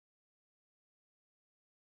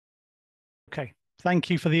Okay, thank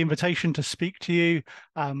you for the invitation to speak to you.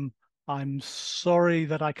 I'm sorry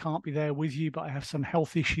that I can't be there with you, but I have some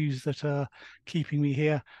health issues that are keeping me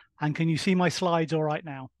here. And can you see my slides all right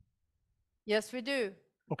now? Yes, we do.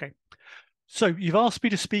 Okay. So you've asked me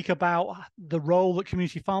to speak about the role that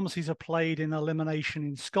community pharmacies have played in elimination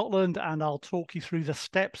in Scotland, and I'll talk you through the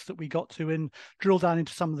steps that we got to and drill down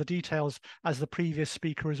into some of the details, as the previous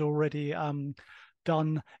speaker has already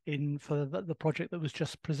done for the project that was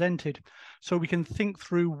just presented. So we can think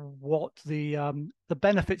through what the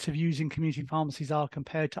benefits of using community pharmacies are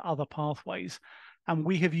compared to other pathways. And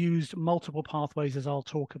we have used multiple pathways, as I'll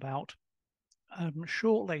talk about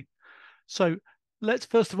shortly. So let's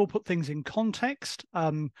first of all put things in context.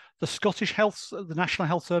 The National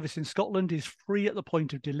Health Service in Scotland is free at the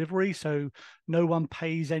point of delivery, so no one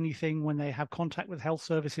pays anything when they have contact with health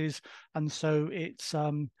services, and so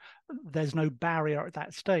there's no barrier at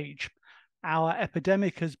that stage. Our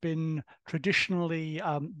epidemic has been traditionally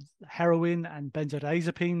heroin and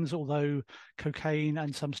benzodiazepines, although cocaine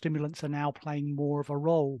and some stimulants are now playing more of a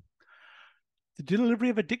role. The delivery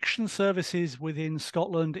of addiction services within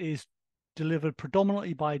Scotland is delivered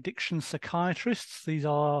predominantly by addiction psychiatrists. These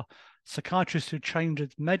are psychiatrists who trained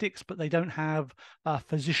as medics, but they don't have a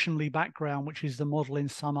physicianly background, which is the model in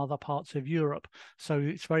some other parts of Europe. So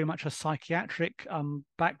it's very much a psychiatric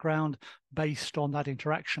background based on that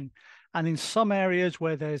interaction. And in some areas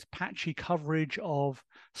where there's patchy coverage of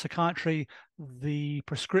psychiatry, the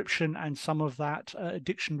prescription and some of that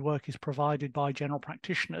addiction work is provided by general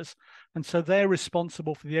practitioners. And so they're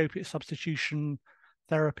responsible for the opiate substitution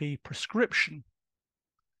therapy prescription.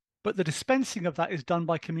 But the dispensing of that is done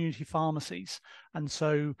by community pharmacies. And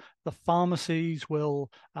so the pharmacies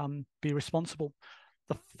will be responsible.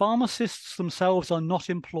 The pharmacists themselves are not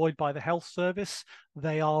employed by the health service.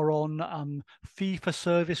 They are on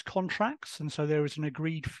fee-for-service contracts. And so there is an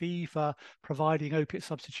agreed fee for providing opiate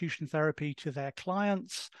substitution therapy to their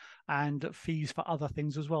clients and fees for other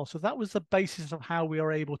things as well. So that was the basis of how we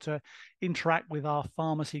are able to interact with our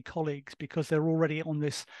pharmacy colleagues, because they're already on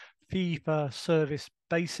this fee-for-service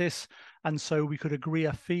basis. And so we could agree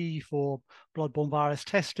a fee for bloodborne virus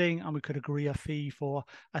testing, and we could agree a fee for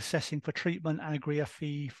assessing for treatment, and agree a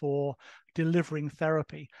fee for delivering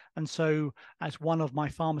therapy. And so, as one of my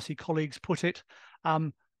pharmacy colleagues put it,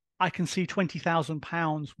 I can see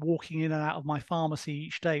 £20,000 walking in and out of my pharmacy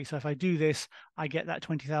each day. So if I do this, I get that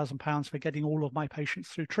 £20,000 for getting all of my patients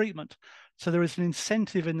through treatment. So there is an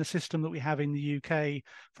incentive in the system that we have in the UK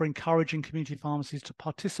for encouraging community pharmacies to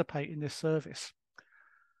participate in this service.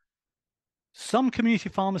 Some community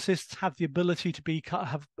pharmacists have the ability to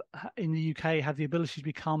in the UK have the ability to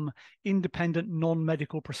become independent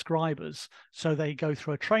non-medical prescribers. So they go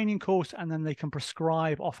through a training course and then they can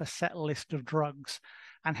prescribe off a set list of drugs.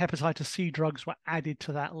 And hepatitis C drugs were added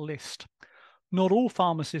to that list. Not all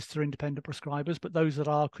pharmacists are independent prescribers, but those that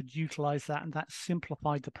are could utilize that, and that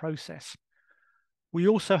simplified the process. We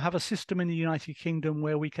also have a system in the United Kingdom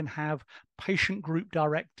where we can have patient group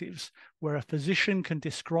directives, where a physician can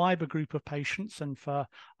describe a group of patients, and for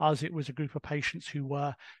us it was a group of patients who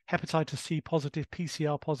were hepatitis C positive,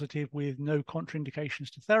 PCR positive with no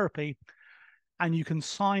contraindications to therapy, and you can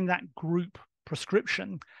sign that group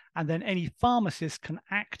prescription, and then any pharmacist can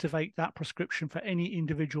activate that prescription for any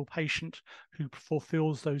individual patient who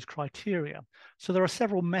fulfills those criteria. So there are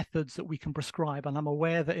several methods that we can prescribe, and I'm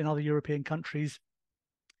aware that in other European countries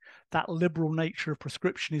that liberal nature of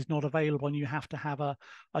prescription is not available, and you have to have a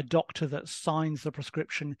doctor that signs the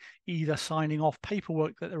prescription, either signing off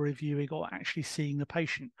paperwork that they're reviewing or actually seeing the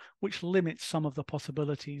patient, which limits some of the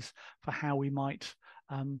possibilities for how we might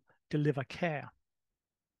deliver care.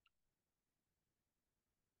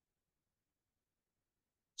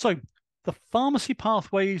 So the pharmacy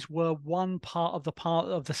pathways were one part of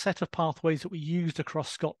the set of pathways that we used across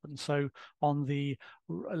Scotland. So on the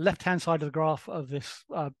left-hand side of the graph of this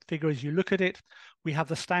figure, as you look at it, we have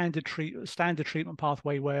the standard treatment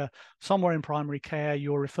pathway, where somewhere in primary care,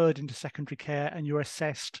 you're referred into secondary care and you're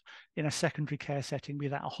assessed in a secondary care setting, be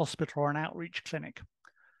that a hospital or an outreach clinic.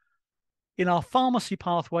 In our pharmacy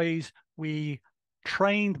pathways, we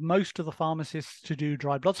trained most of the pharmacists to do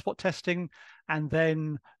dry blood spot testing, and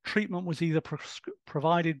then treatment was either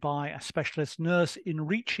provided by a specialist nurse in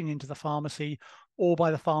reaching into the pharmacy or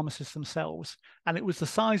by the pharmacists themselves. And it was the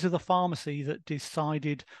size of the pharmacy that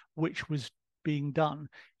decided which was being done.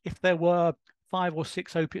 If there were 5 or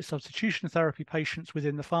 6 opiate substitution therapy patients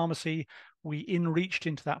within the pharmacy, we reached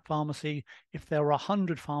into that pharmacy. If there were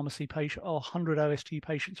 100 pharmacy patients or 100 OST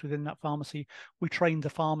patients within that pharmacy, we trained the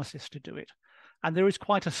pharmacist to do it. And there is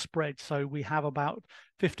quite a spread. So we have about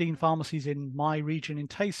 15 pharmacies in my region in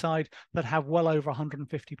Tayside that have well over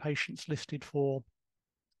 150 patients listed for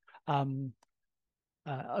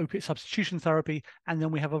opiate substitution therapy. And then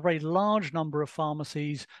we have a very large number of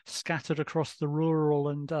pharmacies scattered across the rural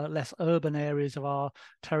and less urban areas of our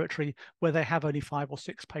territory where they have only 5 or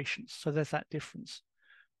 6 patients. So there's that difference.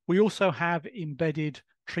 We also have embedded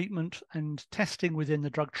treatment and testing within the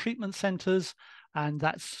drug treatment centres, and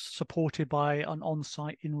that's supported by an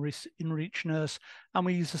on-site in-reach nurse. And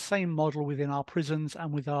we use the same model within our prisons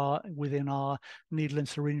and within our needle and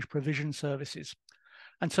syringe provision services.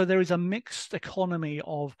 And so there is a mixed economy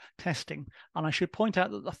of testing. And I should point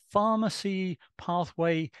out that the pharmacy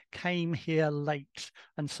pathway came here late.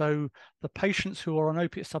 And so the patients who are on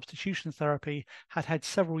opiate substitution therapy had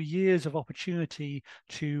several years of opportunity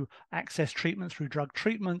to access treatment through drug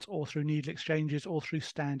treatment or through needle exchanges or through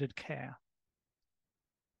standard care.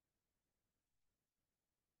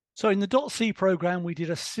 So in the .C program, we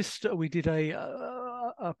did a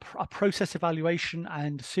process evaluation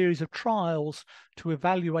and series of trials to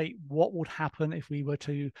evaluate what would happen if we were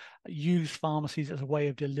to use pharmacies as a way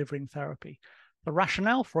of delivering therapy. The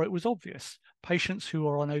rationale for it was obvious. Patients who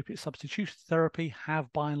are on opiate substitution therapy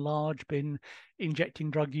have by and large been injecting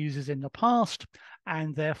drug users in the past,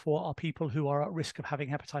 and therefore are people who are at risk of having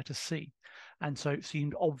hepatitis C. And so it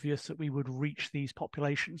seemed obvious that we would reach these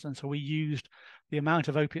populations. And so we used the amount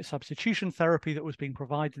of opiate substitution therapy that was being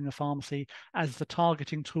provided in the pharmacy as the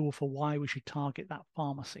targeting tool for why we should target that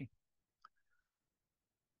pharmacy.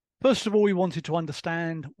 First of all, we wanted to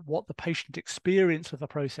understand what the patient experience of the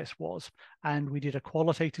process was. And we did a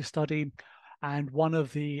qualitative study. And one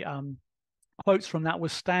of the quotes from that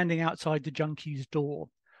was standing outside the junkie's door.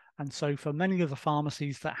 And so for many of the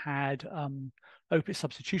pharmacies that had opiate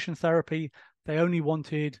substitution therapy, they only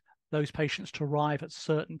wanted those patients to arrive at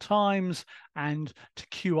certain times and to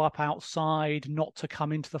queue up outside, not to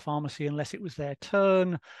come into the pharmacy unless it was their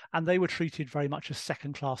turn. And they were treated very much as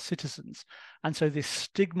second-class citizens. And so this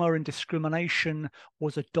stigma and discrimination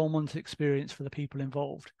was a dominant experience for the people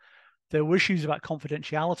involved. There were issues about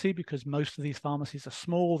confidentiality because most of these pharmacies are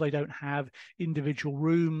small, they don't have individual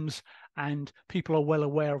rooms, and people are well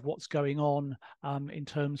aware of what's going on in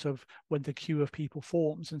terms of when the queue of people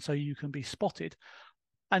forms, and so you can be spotted.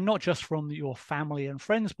 And not just from your family and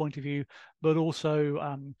friends' point of view, but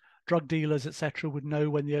also drug dealers, etc., would know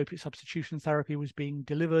when the opiate substitution therapy was being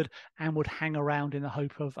delivered and would hang around in the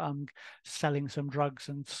hope of selling some drugs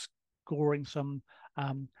and scoring some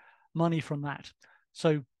money from that.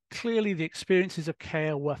 So clearly the experiences of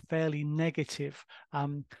care were fairly negative,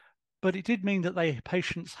 but it did mean that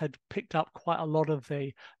patients had picked up quite a lot of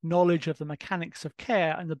the knowledge of the mechanics of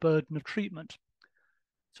care and the burden of treatment.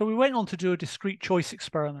 So we went on to do a discrete choice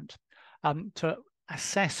experiment to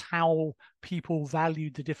assess how people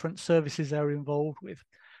valued the different services they were involved with.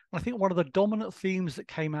 And I think one of the dominant themes that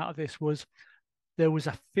came out of this was there was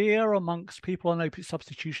a fear amongst people on opiate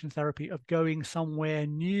substitution therapy of going somewhere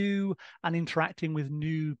new and interacting with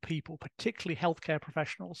new people, particularly healthcare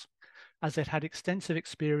professionals, as they'd had extensive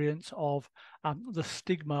experience of the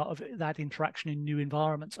stigma of that interaction in new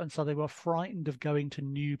environments. And so they were frightened of going to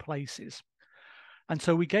new places. And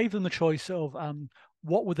so we gave them the choice of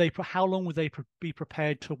how long would they be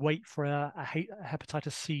prepared to wait for a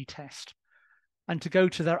hepatitis C test? And to go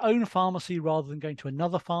to their own pharmacy rather than going to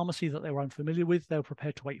another pharmacy that they were unfamiliar with, they were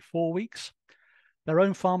prepared to wait 4 weeks. Their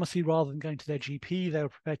own pharmacy rather than going to their GP, they were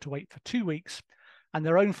prepared to wait for 2 weeks. And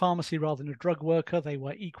their own pharmacy rather than a drug worker, they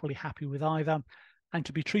were equally happy with either. And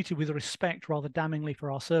to be treated with respect rather damningly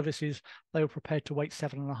for our services, they were prepared to wait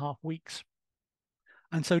 7.5 weeks.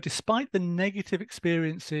 And so despite the negative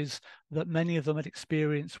experiences that many of them had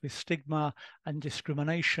experienced with stigma and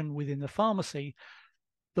discrimination within the pharmacy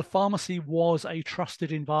was a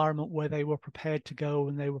trusted environment where they were prepared to go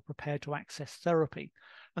and they were prepared to access therapy.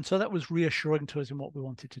 And so that was reassuring to us in what we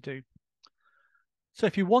wanted to do. So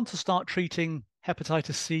if you want to start treating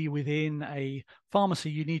hepatitis C within a pharmacy,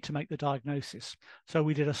 you need to make the diagnosis. So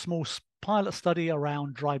we did a small pilot study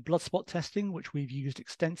around dry blood spot testing, which we've used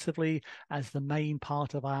extensively as the main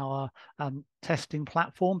part of our testing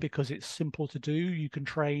platform because it's simple to do. You can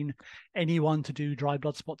train anyone to do dry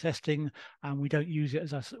blood spot testing, and we don't use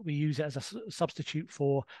it we use it as a substitute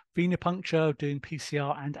for venipuncture, doing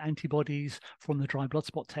PCR and antibodies from the dry blood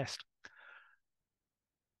spot test.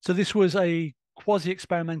 So this was a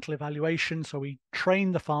quasi-experimental evaluation. So we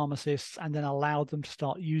trained the pharmacists and then allowed them to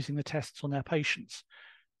start using the tests on their patients.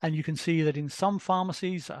 And you can see that in some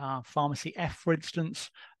pharmacies, pharmacy F, for instance,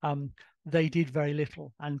 they did very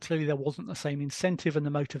little, and clearly there wasn't the same incentive, and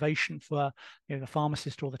the motivation for the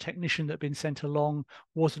pharmacist or the technician that had been sent along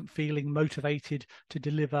wasn't feeling motivated to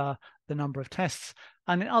deliver the number of tests.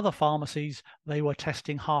 And in other pharmacies, they were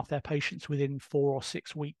testing half their patients within 4 or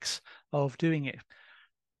 6 weeks of doing it.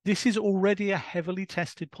 This is already a heavily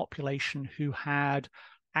tested population who had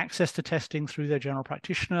access to testing through their general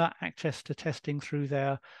practitioner, access to testing through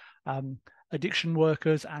their addiction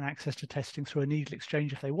workers, and access to testing through a needle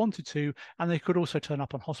exchange if they wanted to, and they could also turn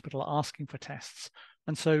up on hospital asking for tests.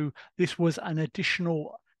 And so this was an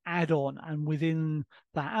additional add-on, and within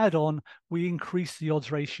that add-on, we increased the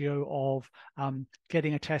odds ratio of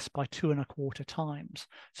getting a test by 2.25 times.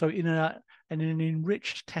 So in an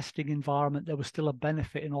enriched testing environment, there was still a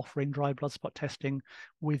benefit in offering dry blood spot testing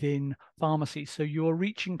within pharmacies. So you're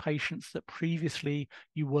reaching patients that previously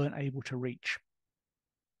you weren't able to reach.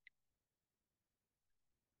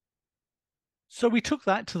 So we took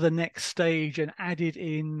that to the next stage and added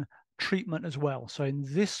in treatment as well. So in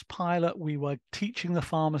this pilot, we were teaching the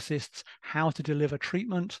pharmacists how to deliver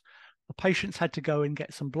treatment. The patients had to go and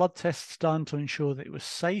get some blood tests done to ensure that it was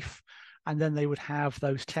safe, and then they would have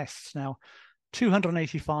those tests. Now,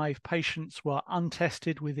 285 patients were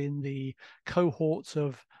untested within the cohorts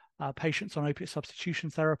of patients on opiate substitution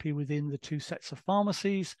therapy within the 2 sets of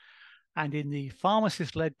pharmacies. And in the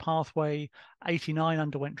pharmacist-led pathway, 89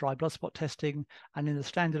 underwent dry blood spot testing. And in the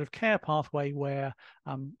standard of care pathway, where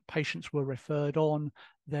patients were referred on,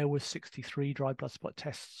 there was 63 dry blood spot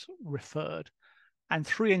tests referred. And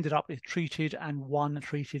 3 ended up with treated and 1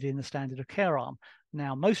 treated in the standard of care arm.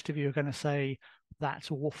 Now, most of you are going to say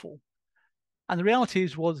that's awful. And the reality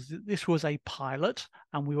was that this was a pilot,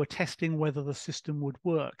 and we were testing whether the system would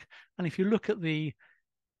work. And if you look at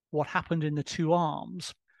what happened in the 2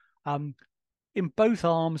 arms, in both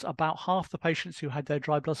arms, about half the patients who had their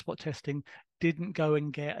dry blood spot testing didn't go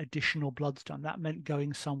and get additional bloods done. That meant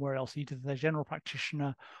going somewhere else, either to their general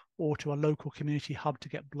practitioner or to a local community hub to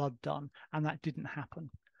get blood done, and that didn't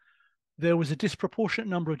happen. There was a disproportionate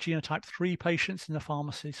number of genotype 3 patients in the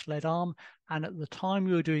pharmacist-led arm, and at the time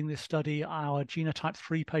we were doing this study, our genotype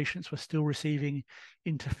 3 patients were still receiving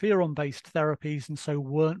interferon-based therapies and so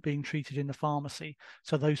weren't being treated in the pharmacy.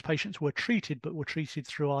 So those patients were treated, but were treated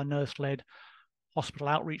through our nurse-led hospital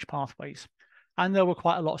outreach pathways. And there were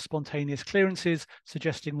quite a lot of spontaneous clearances,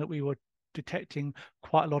 suggesting that we were detecting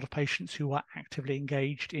quite a lot of patients who were actively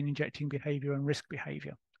engaged in injecting behavior and risk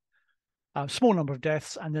behavior. A small number of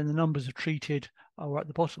deaths, and then the numbers of treated are at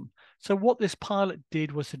the bottom. So what this pilot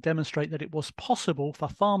did was to demonstrate that it was possible for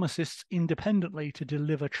pharmacists independently to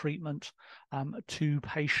deliver treatment to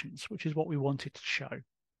patients, which is what we wanted to show.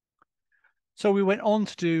 So we went on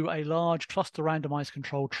to do a large cluster randomized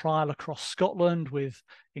controlled trial across Scotland,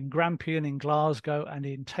 in Grampian, in Glasgow, and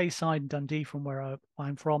in Tayside, Dundee, from where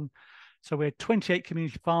I'm from. So we had 28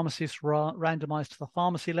 community pharmacists randomized to the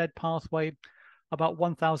pharmacy-led pathway, about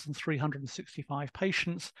 1,365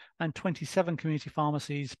 patients, and 27 community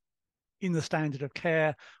pharmacies in the standard of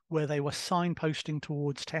care where they were signposting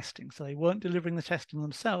towards testing. So they weren't delivering the testing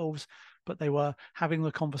themselves, but they were having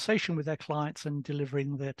the conversation with their clients and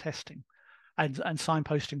delivering their testing and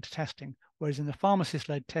signposting to testing. Whereas in the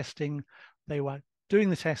pharmacist-led testing, they were doing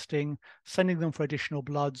the testing, sending them for additional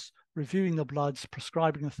bloods, reviewing the bloods,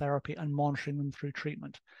 prescribing the therapy, and monitoring them through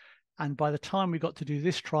treatment. And by the time we got to do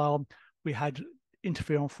this trial, we had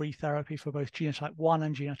interferon-free therapy for both genotype 1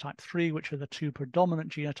 and genotype 3, which are the 2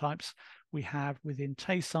 predominant genotypes we have within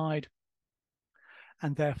Tayside.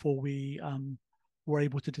 And therefore, we were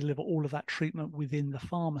able to deliver all of that treatment within the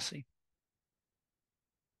pharmacy.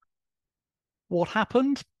 What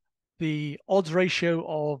happened? The odds ratio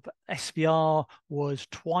of SVR was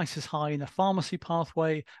twice as high in the pharmacy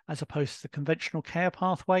pathway as opposed to the conventional care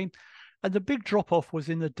pathway. And the big drop-off was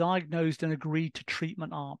in the diagnosed and agreed to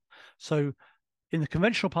treatment arm. So in the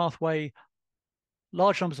conventional pathway,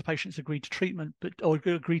 large numbers of patients agreed to treatment, or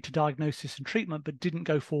agreed to diagnosis and treatment, but didn't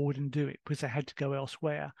go forward and do it because they had to go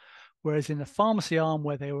elsewhere. Whereas in the pharmacy arm,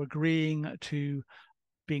 where they were agreeing to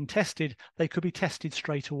being tested, they could be tested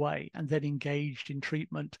straight away and then engaged in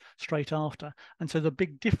treatment straight after. And so the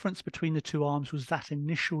big difference between the 2 arms was that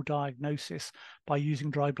initial diagnosis by using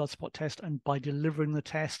dry blood spot test and by delivering the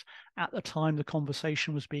test at the time the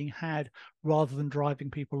conversation was being had, rather than driving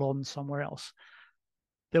people on somewhere else.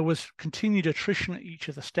 There was continued attrition at each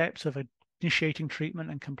of the steps of initiating treatment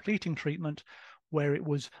and completing treatment, where it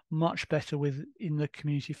was much better in the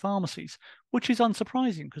community pharmacies, which is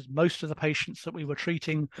unsurprising because most of the patients that we were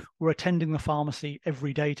treating were attending the pharmacy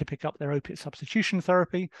every day to pick up their opiate substitution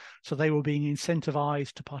therapy. So they were being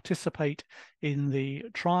incentivized to participate in the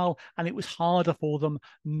trial, and it was harder for them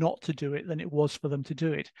not to do it than it was for them to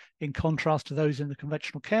do it, in contrast to those in the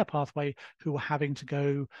conventional care pathway who were having to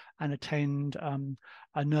go and attend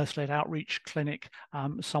a nurse-led outreach clinic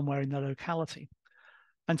somewhere in the locality.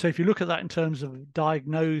 And so if you look at that in terms of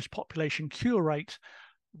diagnosed population cure rate,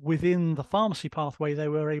 within the pharmacy pathway, they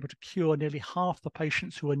were able to cure nearly half the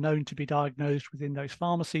patients who were known to be diagnosed within those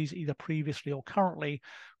pharmacies, either previously or currently,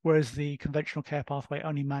 whereas the conventional care pathway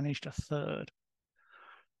only managed a third.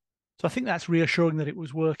 So I think that's reassuring that it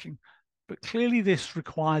was working. But clearly this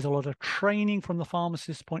requires a lot of training from the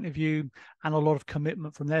pharmacist's point of view and a lot of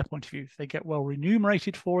commitment from their point of view. They get well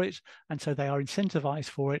remunerated for it, and so they are incentivized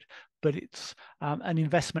for it, but it's an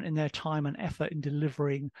investment in their time and effort in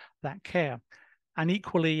delivering that care. And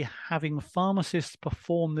equally, having pharmacists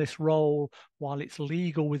perform this role while it's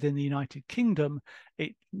legal within the United Kingdom,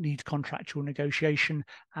 it needs contractual negotiation,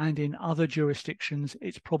 and in other jurisdictions,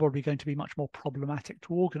 it's probably going to be much more problematic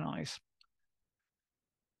to organize.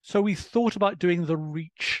 So we thought about doing the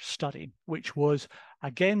REACH study, which was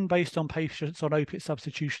again based on patients on opiate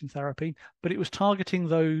substitution therapy, but it was targeting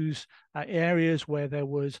those areas where there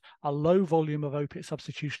was a low volume of opiate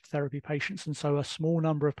substitution therapy patients, and so a small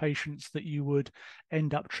number of patients that you would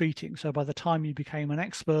end up treating. So by the time you became an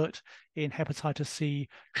expert in hepatitis C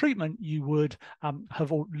treatment, you would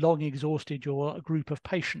have long exhausted your group of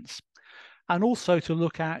patients. And also to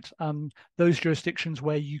look at those jurisdictions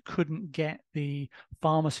where you couldn't get the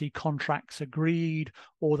pharmacy contracts agreed,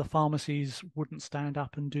 or the pharmacies wouldn't stand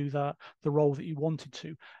up and do the role that you wanted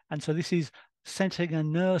to. And so this is sending a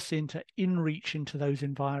nurse into in-reach into those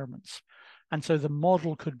environments. And so the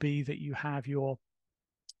model could be that you have your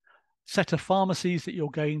set of pharmacies that you're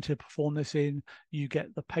going to perform this in, you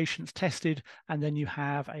get the patients tested, and then you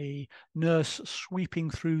have a nurse sweeping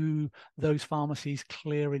through those pharmacies,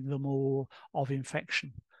 clearing them all of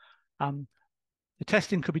infection. The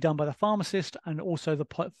testing could be done by the pharmacist, and also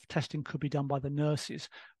the testing could be done by the nurses.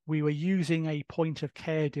 We were using a point of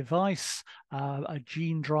care device, a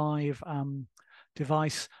gene drive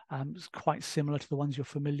device, quite similar to the ones you're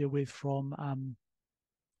familiar with from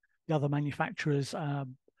the other manufacturers,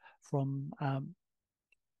 from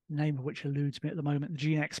name of which eludes me at the moment, the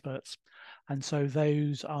Gene Experts. And so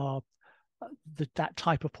those are that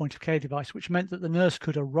type of point of care device, which meant that the nurse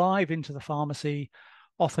could arrive into the pharmacy,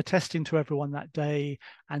 offer testing to everyone that day,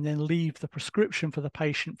 and then leave the prescription for the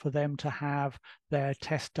patient for them to have their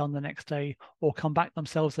test done the next day, or come back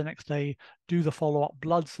themselves the next day, do the follow-up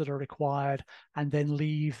bloods that are required, and then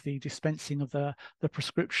leave the dispensing of the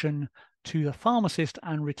prescription to the pharmacist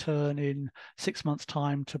and return in 6 months'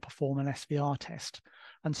 time to perform an SVR test.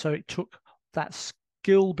 And so it took that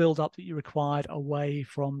skill build-up that you required away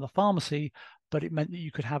from the pharmacy, but it meant that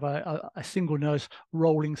you could have a single nurse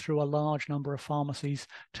rolling through a large number of pharmacies,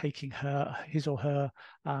 taking his or her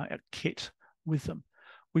kit with them.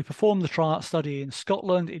 We performed the trial study in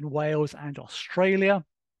Scotland, in Wales, and Australia.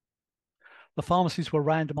 The pharmacies were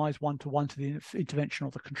randomized 1-to-1 to the intervention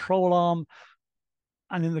or the control arm.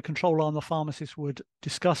 And in the control arm, the pharmacist would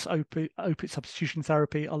discuss opiate substitution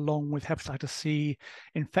therapy along with hepatitis C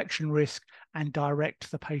infection risk and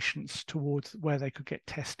direct the patients towards where they could get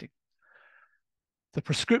testing. The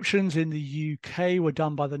prescriptions in the UK were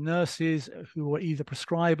done by the nurses who were either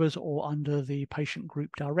prescribers or under the patient group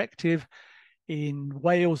directive. In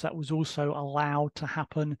Wales, that was also allowed to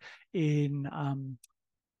happen. In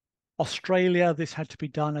Australia, this had to be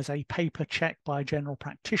done as a paper check by a general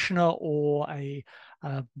practitioner or a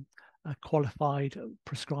qualified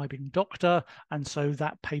prescribing doctor, and so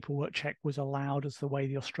that paperwork check was allowed as the way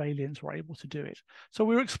the Australians were able to do it. So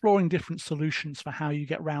we're exploring different solutions for how you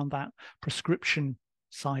get around that prescription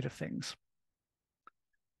side of things.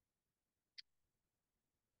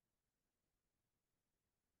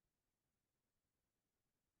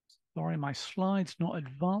 Sorry, my slide's not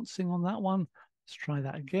advancing on that one. Let's try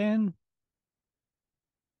that again.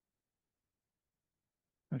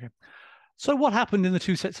 Okay. So what happened in the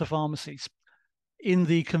two sets of pharmacies? In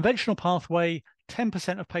the conventional pathway,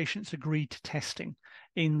 10% of patients agreed to testing.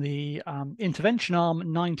 In the intervention arm,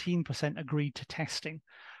 19% agreed to testing.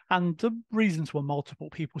 And the reasons were multiple.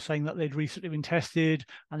 People saying that they'd recently been tested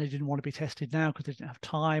and they didn't want to be tested now because they didn't have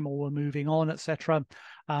time or were moving on, etc.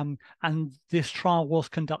 And this trial was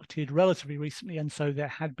conducted relatively recently, and so there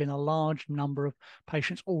had been a large number of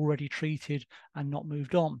patients already treated and not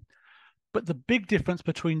moved on. But the big difference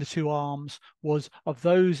between the two arms was of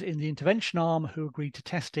those in the intervention arm who agreed to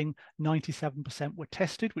testing, 97% were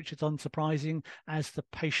tested, which is unsurprising as the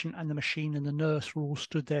patient and the machine and the nurse were all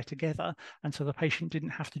stood there together. And so the patient didn't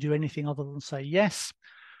have to do anything other than say yes.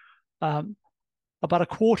 About a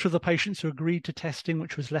quarter of the patients who agreed to testing,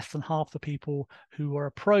 which was less than half the people who were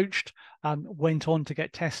approached, went on to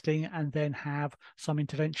get testing and then have some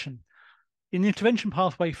intervention. In the intervention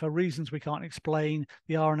pathway, for reasons we can't explain,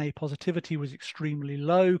 the RNA positivity was extremely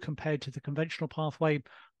low compared to the conventional pathway.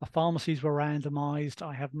 The pharmacies were randomized.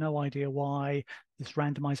 I have no idea why this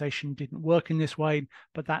randomization didn't work in this way,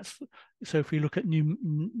 but that's, so if we look at new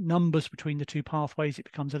numbers between the two pathways, it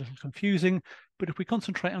becomes a little confusing. But if we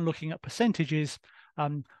concentrate on looking at percentages,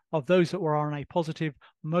 of those that were RNA positive,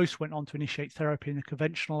 most went on to initiate therapy in the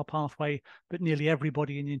conventional pathway, but nearly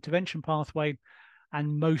everybody in the intervention pathway,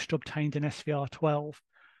 and most obtained an SVR12.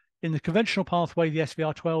 In the conventional pathway, the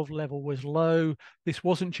SVR12 level was low. This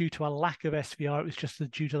wasn't due to a lack of SVR, it was just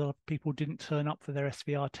due to the people didn't turn up for their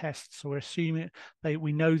SVR tests. So we're assuming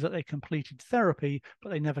we know that they completed therapy,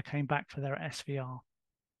 but they never came back for their SVR.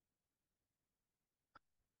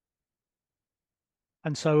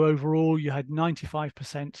 And so overall, you had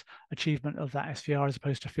 95% achievement of that SVR as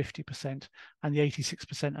opposed to 50%, and the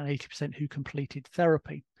 86% and 80% who completed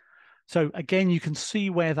therapy. So again, you can see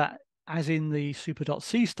where that, as in the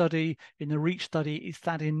Super.C study, in the REACH study, is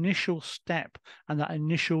that initial step and that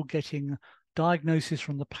initial getting diagnosis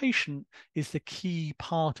from the patient is the key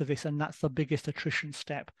part of this, and that's the biggest attrition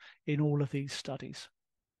step in all of these studies.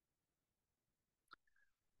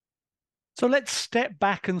 So let's step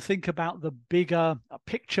back and think about the bigger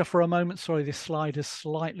picture for a moment. Sorry, this slide is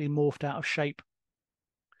slightly morphed out of shape.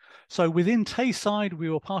 So within Tayside, we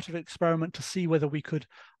were part of an experiment to see whether we could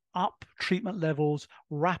up treatment levels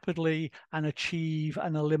rapidly and achieve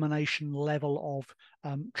an elimination level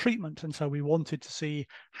of treatment. And so we wanted to see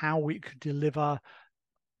how we could deliver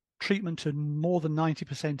treatment to more than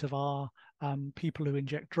 90% of our people who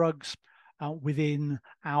inject drugs within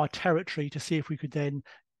our territory, to see if we could then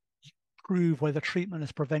prove whether treatment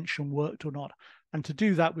as prevention worked or not. And to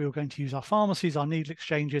do that, we were going to use our pharmacies, our needle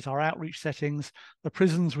exchanges, our outreach settings, the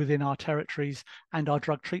prisons within our territories, and our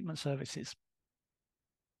drug treatment services.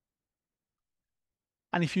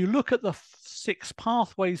 And if you look at the 6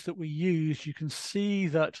 pathways that we use, you can see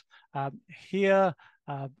that here,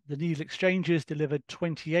 the needle exchanges delivered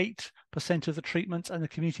 28% of the treatments, and the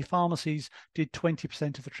community pharmacies did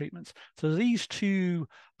 20% of the treatments. So these 2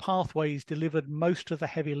 pathways delivered most of the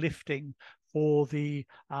heavy lifting for the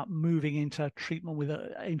moving into treatment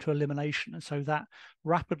into elimination. And so that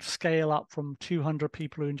rapid scale up from 200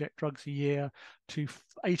 people who inject drugs a year to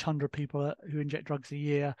 800 people who inject drugs a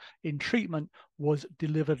year in treatment was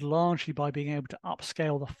delivered largely by being able to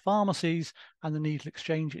upscale the pharmacies and the needle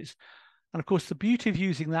exchanges. And of course, the beauty of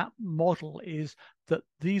using that model is that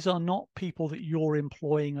these are not people that you're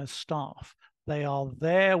employing as staff. They are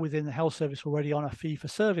there within the health service already on a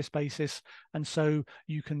fee-for-service basis. And so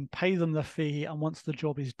you can pay them the fee. And once the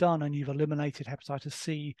job is done and you've eliminated hepatitis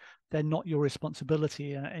C, they're not your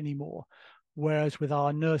responsibility anymore. Whereas with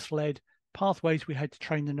our nurse-led pathways, we had to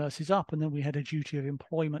train the nurses up, and then we had a duty of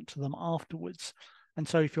employment to them afterwards. And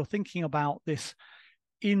so if you're thinking about this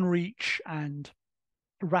in reach and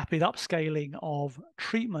rapid upscaling of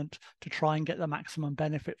treatment to try and get the maximum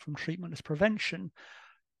benefit from treatment as prevention,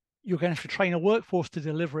 you're going to have to train a workforce to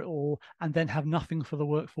deliver it all and then have nothing for the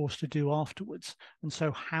workforce to do afterwards. And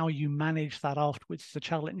so how you manage that afterwards is a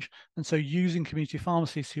challenge. And so using community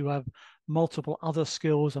pharmacists who have multiple other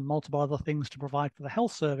skills and multiple other things to provide for the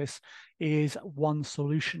health service is one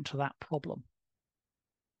solution to that problem.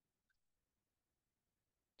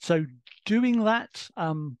 So doing that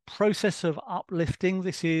process of uplifting,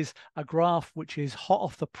 this is a graph which is hot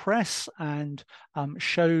off the press and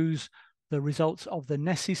shows the results of the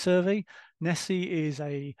NESI survey. NESI is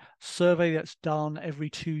a survey that's done every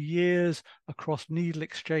 2 years across needle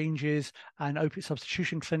exchanges and opiate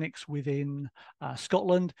substitution clinics within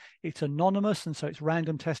Scotland. It's anonymous, and so it's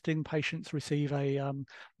random testing. Patients receive a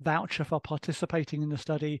voucher for participating in the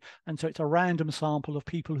study, and so it's a random sample of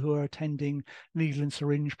people who are attending needle and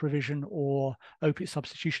syringe provision or opiate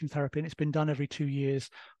substitution therapy, and it's been done every 2 years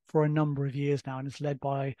for a number of years now, and it's led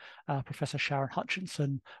by Professor Sharon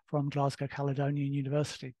Hutchinson from Glasgow Caledonian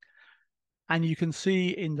University. And you can see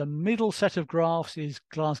in the middle set of graphs is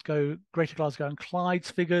Glasgow, Greater Glasgow and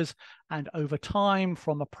Clyde's figures. And over time,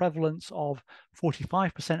 from a prevalence of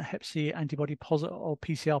 45% Hep C antibody positive or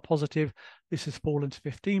PCR positive, this has fallen to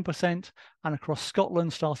 15%. And across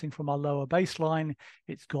Scotland, starting from our lower baseline,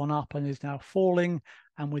 it's gone up and is now falling.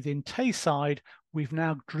 And within Tayside, we've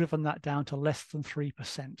now driven that down to less than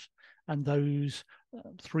 3%. and those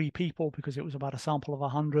 3 people, because it was about a sample of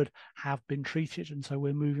 100, have been treated, and so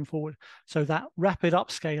we're moving forward. So that rapid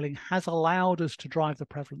upscaling has allowed us to drive the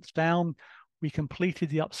prevalence down. We completed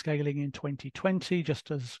the upscaling in 2020,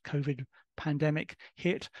 just as COVID pandemic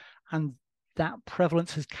hit, and that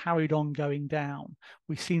prevalence has carried on going down.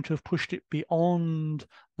 We seem to have pushed it beyond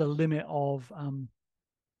the limit of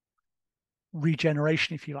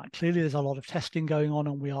regeneration, if you like. Clearly, there's a lot of testing going on,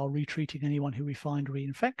 and we are retreating anyone who we find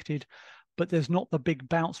reinfected, but there's not the big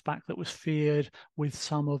bounce back that was feared with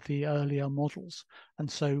some of the earlier models.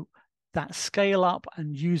 And so that scale up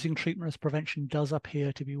and using treatment as prevention does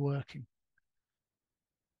appear to be working.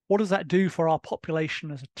 What does that do for our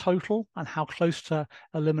population as a total, and how close to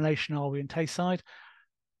elimination are we in Tayside?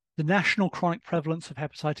 The national chronic prevalence of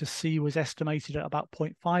hepatitis C was estimated at about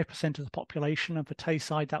 0.5% of the population, and for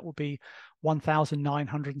Tayside that would be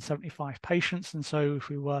 1,975 patients. And so if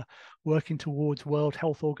we were working towards World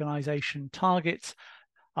Health Organization targets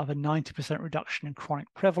of a 90% reduction in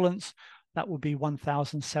chronic prevalence, that would be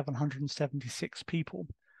 1,776 people.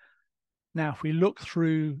 Now, if we look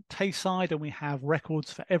through Tayside, and we have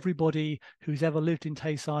records for everybody who's ever lived in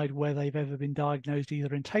Tayside, where they've ever been diagnosed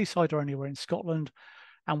either in Tayside or anywhere in Scotland,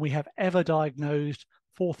 and we have ever diagnosed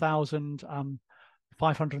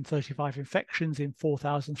 4,535 infections in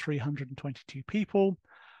 4,322 people.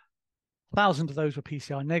 1,000 of those were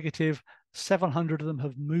PCR negative. 700 of them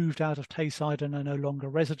have moved out of Tayside and are no longer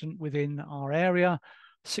resident within our area.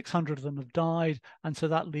 600 of them have died, and so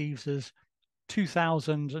that leaves us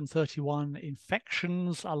 2,031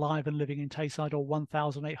 infections alive and living in Tayside, or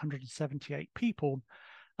 1,878 people.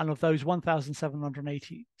 And of those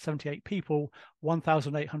 1,778 people,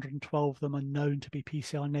 1,812 of them are known to be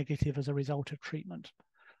PCR negative as a result of treatment.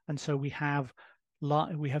 And so we have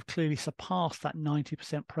clearly surpassed that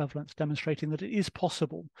 90% prevalence, demonstrating that it is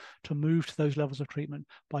possible to move to those levels of treatment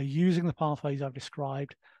by using the pathways I've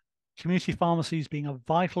described. Community pharmacies being a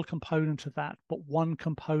vital component of that, but one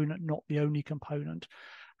component, not the only component.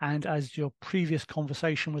 And as your previous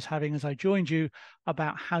conversation was having as I joined you,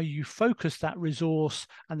 about how you focus that resource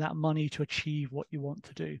and that money to achieve what you want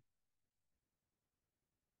to do.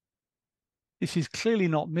 This is clearly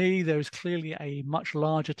not me. There is clearly a much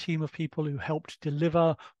larger team of people who helped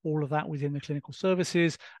deliver all of that within the clinical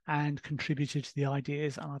services and contributed to the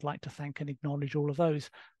ideas. And I'd like to thank and acknowledge all of those.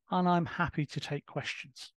 And I'm happy to take questions.